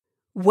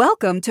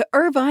Welcome to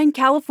Irvine,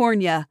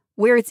 California,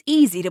 where it's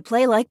easy to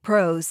play like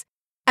pros.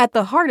 At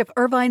the heart of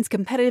Irvine's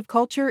competitive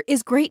culture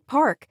is Great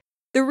Park,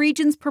 the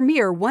region's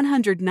premier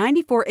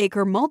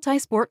 194-acre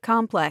multi-sport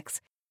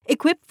complex,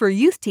 equipped for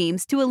youth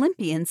teams to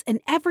Olympians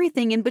and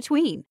everything in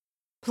between.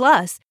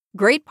 Plus,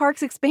 Great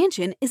Park's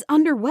expansion is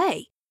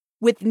underway.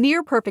 With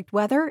near-perfect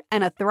weather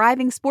and a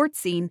thriving sports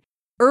scene,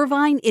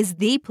 Irvine is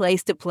the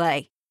place to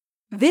play.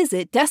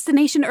 Visit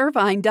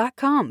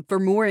DestinationIrvine.com for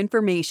more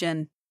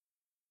information.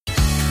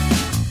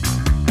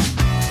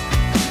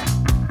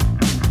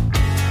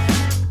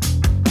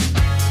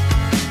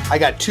 I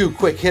got two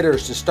quick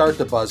hitters to start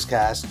the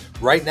Buzzcast.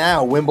 Right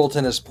now,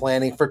 Wimbledon is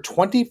planning for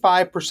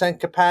 25%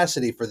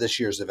 capacity for this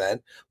year's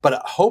event, but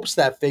it hopes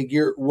that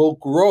figure will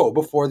grow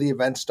before the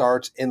event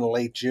starts in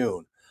late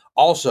June.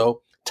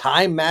 Also,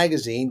 Time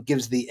Magazine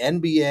gives the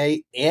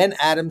NBA and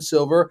Adam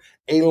Silver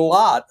a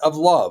lot of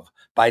love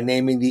by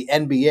naming the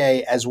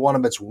NBA as one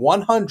of its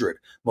 100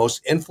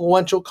 most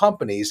influential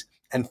companies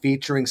and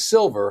featuring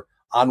Silver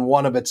on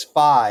one of its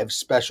 5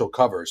 special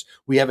covers.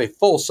 We have a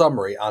full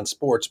summary on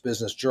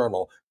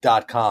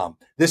sportsbusinessjournal.com.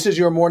 This is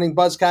your morning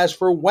Buzzcast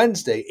for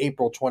Wednesday,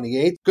 April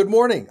 28th. Good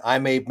morning.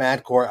 I'm Abe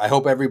Matcourt. I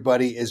hope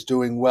everybody is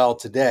doing well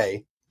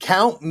today.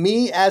 Count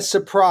me as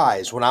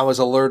surprised when I was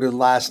alerted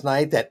last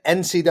night that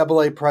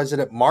NCAA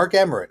President Mark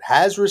Emmert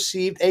has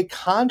received a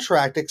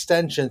contract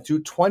extension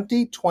through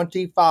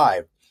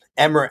 2025.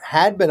 Emmert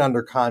had been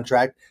under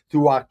contract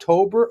through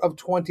October of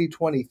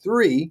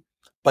 2023,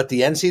 but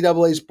the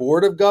NCAA's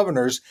Board of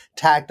Governors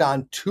tacked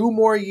on 2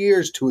 more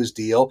years to his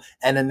deal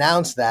and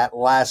announced that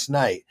last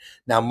night.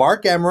 Now,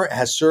 Mark Emmert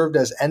has served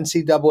as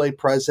NCAA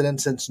president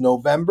since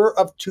November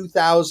of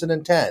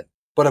 2010.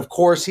 But of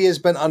course, he has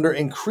been under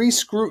increased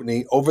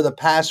scrutiny over the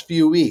past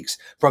few weeks,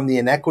 from the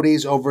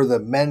inequities over the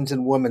men's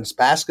and women's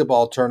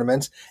basketball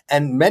tournaments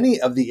and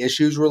many of the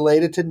issues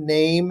related to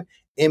name,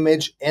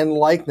 image, and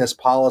likeness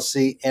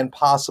policy and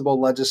possible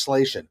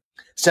legislation.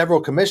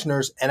 Several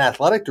commissioners and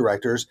athletic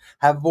directors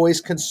have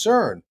voiced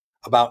concern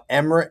about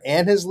Emmert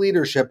and his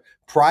leadership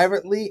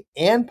privately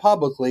and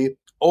publicly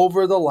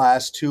over the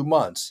last 2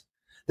 months.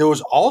 There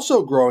was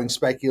also growing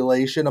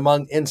speculation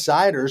among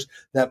insiders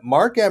that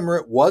Mark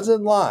Emmert was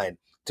in line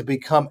to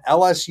become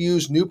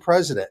LSU's new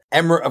president.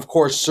 Emmert, of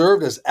course,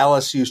 served as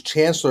LSU's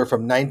chancellor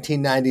from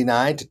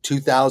 1999 to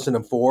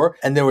 2004,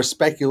 and there was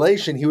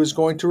speculation he was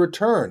going to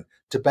return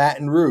to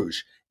Baton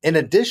Rouge. In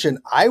addition,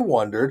 I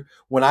wondered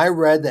when I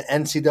read that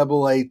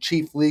NCAA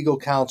Chief Legal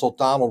Counsel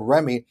Donald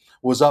Remy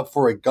was up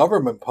for a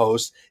government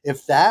post,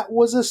 if that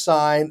was a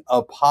sign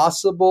of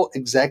possible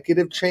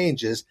executive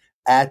changes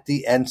at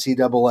the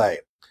NCAA.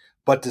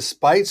 But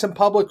despite some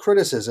public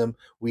criticism,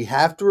 we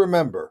have to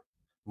remember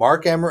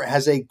Mark Emmert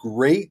has a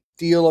great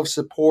deal of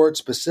support,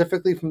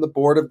 specifically from the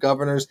Board of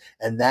Governors,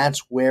 and that's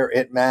where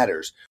it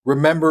matters.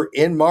 Remember,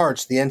 in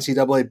March, the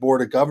NCAA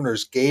Board of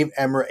Governors gave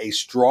Emmert a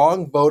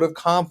strong vote of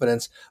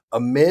confidence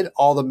amid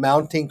all the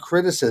mounting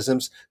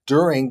criticisms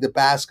during the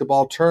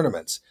basketball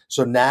tournaments.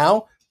 So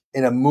now,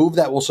 in a move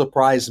that will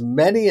surprise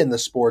many in the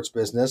sports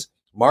business,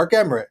 Mark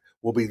Emmert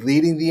will be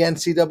leading the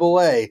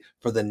NCAA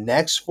for the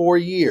next 4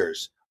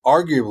 years,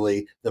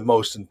 arguably the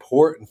most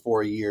important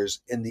 4 years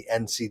in the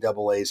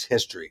NCAA's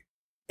history.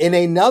 In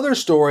another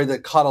story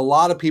that caught a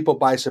lot of people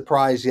by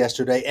surprise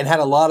yesterday and had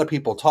a lot of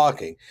people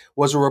talking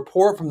was a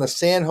report from the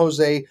San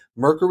Jose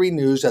Mercury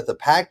News that the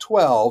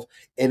Pac-12,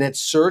 in its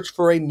search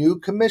for a new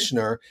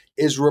commissioner,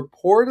 is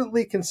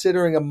reportedly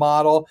considering a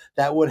model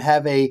that would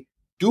have a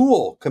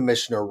dual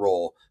commissioner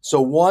role.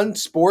 So one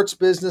sports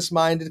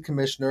business-minded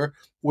commissioner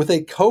with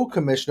a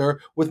co-commissioner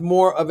with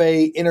more of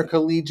a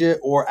intercollegiate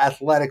or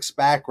athletics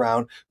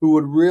background who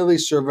would really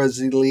serve as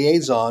the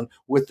liaison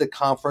with the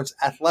conference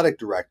athletic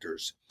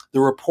directors. The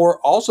report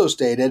also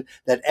stated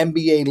that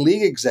NBA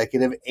league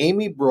executive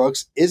Amy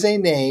Brooks is a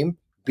name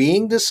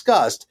being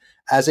discussed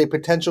as a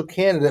potential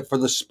candidate for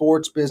the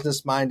sports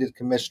business-minded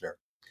commissioner.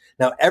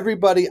 Now,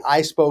 everybody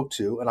I spoke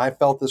to, and I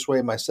felt this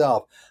way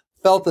myself,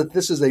 felt that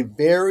this is a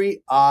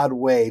very odd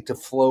way to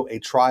float a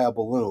trial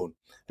balloon,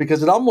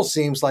 because it almost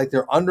seems like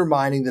they're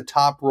undermining the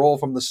top role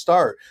from the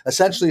start,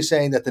 essentially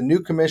saying that the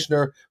new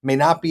commissioner may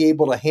not be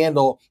able to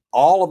handle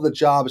all of the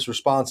job's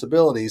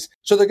responsibilities,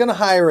 so they're going to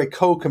hire a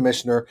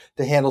co-commissioner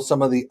to handle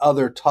some of the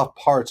other tough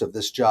parts of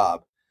this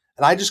job.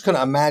 And I just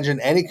couldn't imagine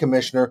any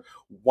commissioner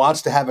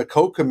wants to have a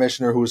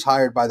co-commissioner who is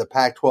hired by the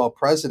Pac-12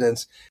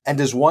 presidents, and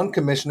does one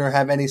commissioner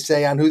have any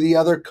say on who the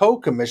other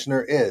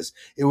co-commissioner is?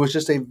 It was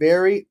just a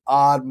very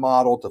odd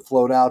model to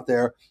float out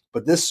there,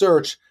 but this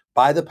search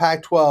by the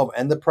Pac-12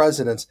 and the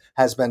presidents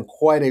has been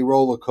quite a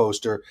roller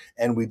coaster,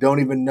 and we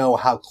don't even know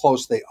how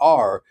close they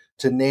are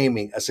to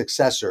naming a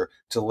successor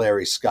to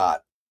Larry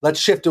Scott. Let's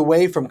shift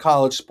away from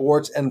college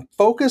sports and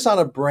focus on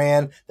a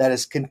brand that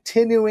is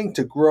continuing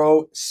to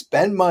grow,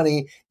 spend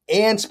money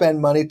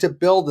to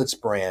build its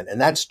brand,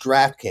 and that's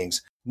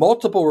DraftKings.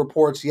 Multiple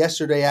reports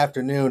yesterday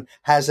afternoon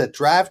has that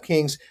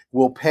DraftKings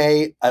will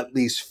pay at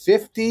least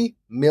 $50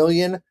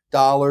 million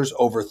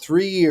over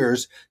 3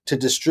 years to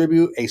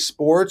distribute a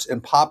sports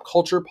and pop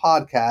culture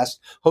podcast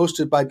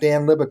hosted by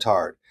Dan Le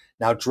Batard.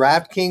 Now,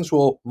 DraftKings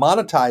will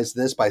monetize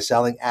this by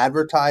selling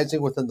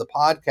advertising within the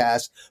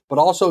podcast, but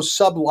also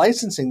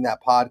sub-licensing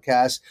that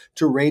podcast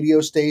to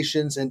radio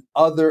stations and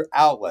other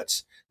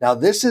outlets. Now,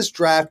 this is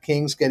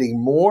DraftKings getting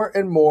more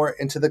and more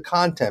into the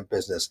content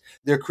business.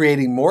 They're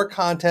creating more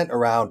content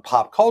around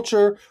pop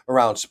culture,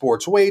 around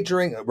sports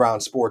wagering,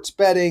 around sports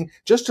betting,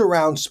 just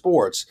around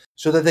sports,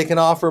 so that they can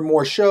offer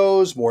more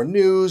shows, more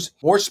news,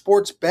 more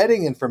sports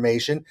betting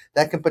information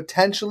that can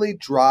potentially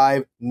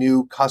drive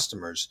new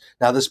customers.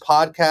 Now, this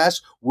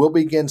podcast will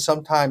begin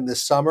sometime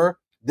this summer.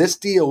 This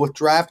deal with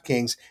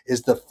DraftKings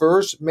is the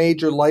first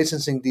major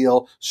licensing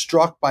deal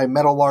struck by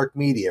Meadowlark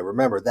Media.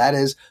 Remember, that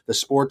is the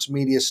sports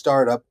media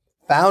startup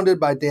founded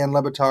by Dan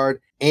Le Batard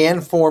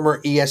and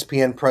former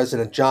ESPN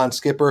president John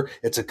Skipper.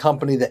 It's a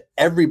company that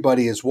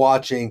everybody is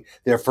watching.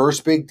 Their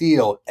first big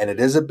deal, and it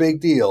is a big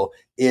deal,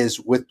 is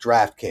with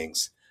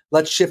DraftKings.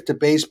 Let's shift to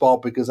baseball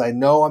because I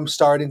know I'm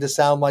starting to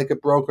sound like a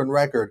broken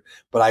record,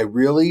 but I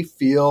really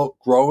feel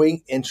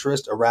growing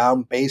interest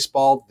around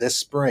baseball this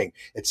spring.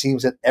 It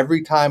seems that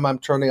every time I'm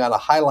turning on a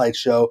highlight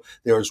show,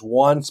 there is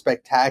one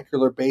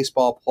spectacular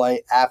baseball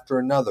play after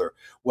another.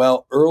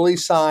 Well, early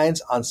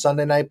signs on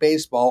Sunday Night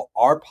Baseball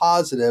are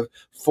positive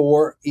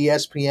for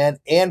ESPN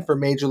and for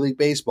Major League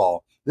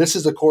Baseball. This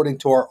is according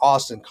to our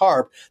Austin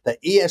Karp,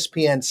 that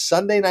ESPN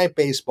Sunday Night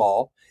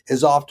Baseball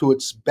is off to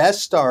its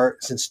best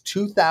start since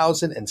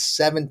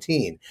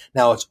 2017.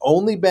 Now, it's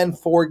only been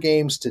 4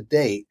 games to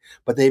date,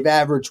 but they've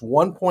averaged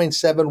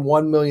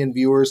 1.71 million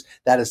viewers.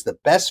 That is the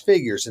best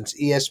figure since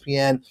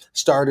ESPN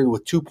started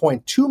with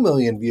 2.2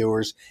 million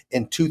viewers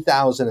in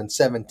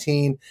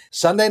 2017.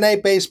 Sunday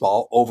Night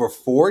Baseball, over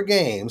 4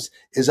 games,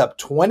 is up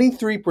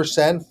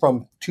 23%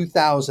 from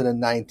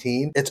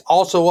 2019. It's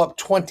also up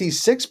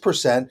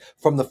 26%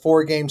 from the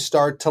 4-game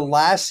start to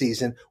last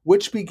season,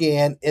 which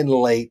began in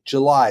late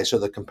July. So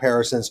the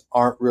comparisons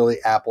aren't really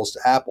apples to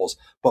apples.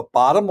 But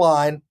bottom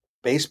line,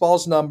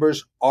 baseball's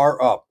numbers are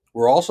up.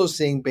 We're also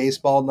seeing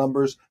baseball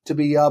numbers to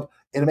be up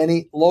in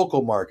many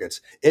local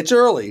markets. It's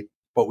early,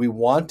 but we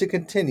want to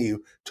continue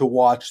to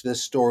watch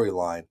this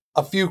storyline.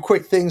 A few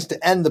quick things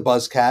to end the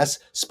Buzzcast.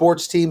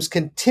 Sports teams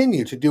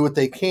continue to do what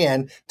they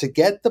can to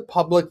get the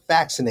public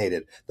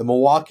vaccinated. The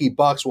Milwaukee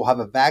Bucks will have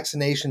a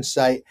vaccination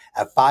site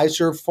at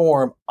Fiserv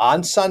Forum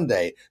on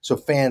Sunday, so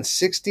fans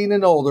 16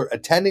 and older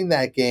attending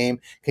that game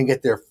can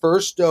get their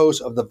first dose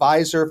of the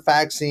Pfizer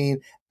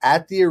vaccine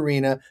at the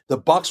arena. The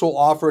Bucks will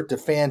offer it to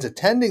fans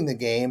attending the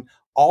game,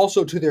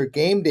 also to their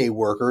game day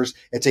workers.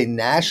 It's a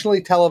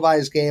nationally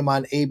televised game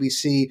on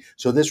ABC,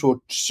 so this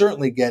will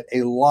certainly get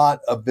a lot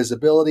of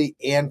visibility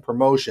and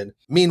promotion.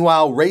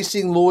 Meanwhile,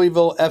 Racing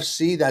Louisville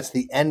FC, that's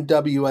the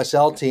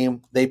NWSL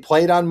team, they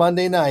played on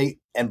Monday night,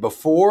 and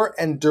before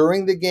and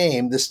during the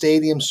game, the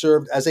stadium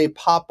served as a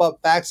pop-up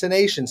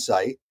vaccination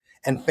site,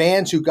 and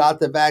fans who got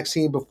the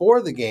vaccine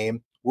before the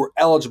game were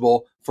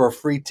eligible for a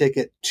free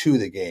ticket to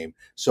the game.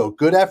 So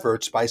good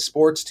efforts by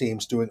sports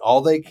teams doing all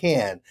they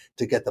can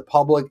to get the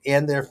public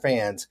and their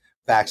fans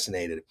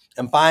vaccinated.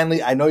 And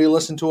finally, I know you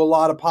listen to a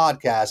lot of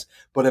podcasts,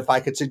 but if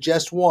I could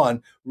suggest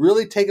one,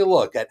 really take a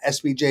look at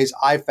SBJ's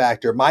I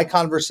Factor, my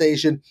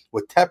conversation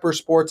with Tepper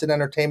Sports and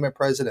Entertainment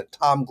President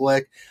Tom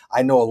Glick.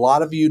 I know a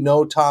lot of you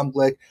know Tom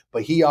Glick,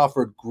 but he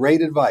offered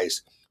great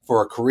advice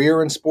for a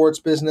career in sports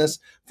business,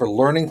 for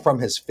learning from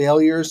his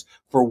failures,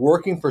 for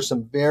working for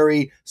some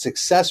very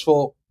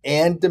successful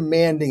and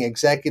demanding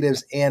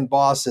executives and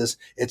bosses.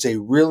 It's a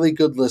really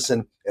good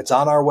listen. It's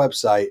on our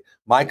website.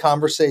 My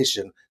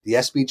conversation, the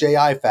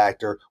SBJI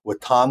Factor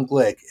with Tom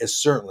Glick, is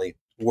certainly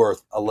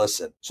worth a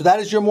listen. So that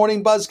is your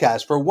morning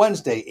Buzzcast for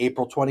Wednesday,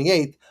 April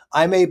 28th.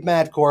 I'm Abe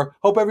Madkour.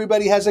 Hope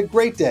everybody has a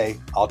great day.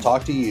 I'll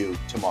talk to you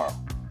tomorrow.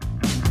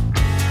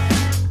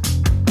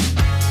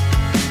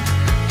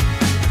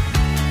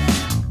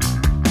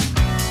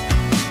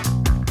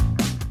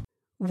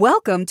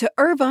 Welcome to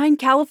Irvine,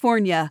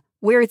 California,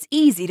 where it's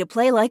easy to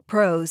play like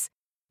pros.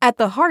 At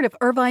the heart of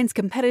Irvine's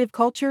competitive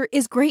culture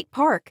is Great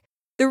Park,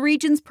 the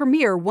region's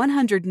premier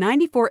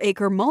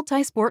 194-acre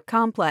multi-sport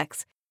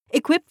complex,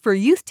 equipped for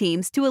youth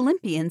teams to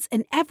Olympians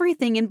and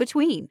everything in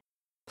between.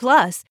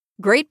 Plus,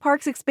 Great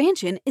Park's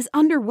expansion is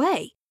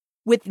underway.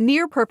 With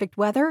near-perfect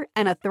weather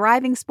and a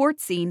thriving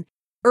sports scene,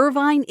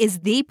 Irvine is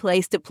the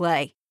place to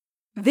play.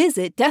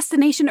 Visit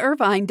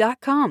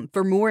DestinationIrvine.com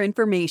for more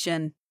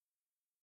information.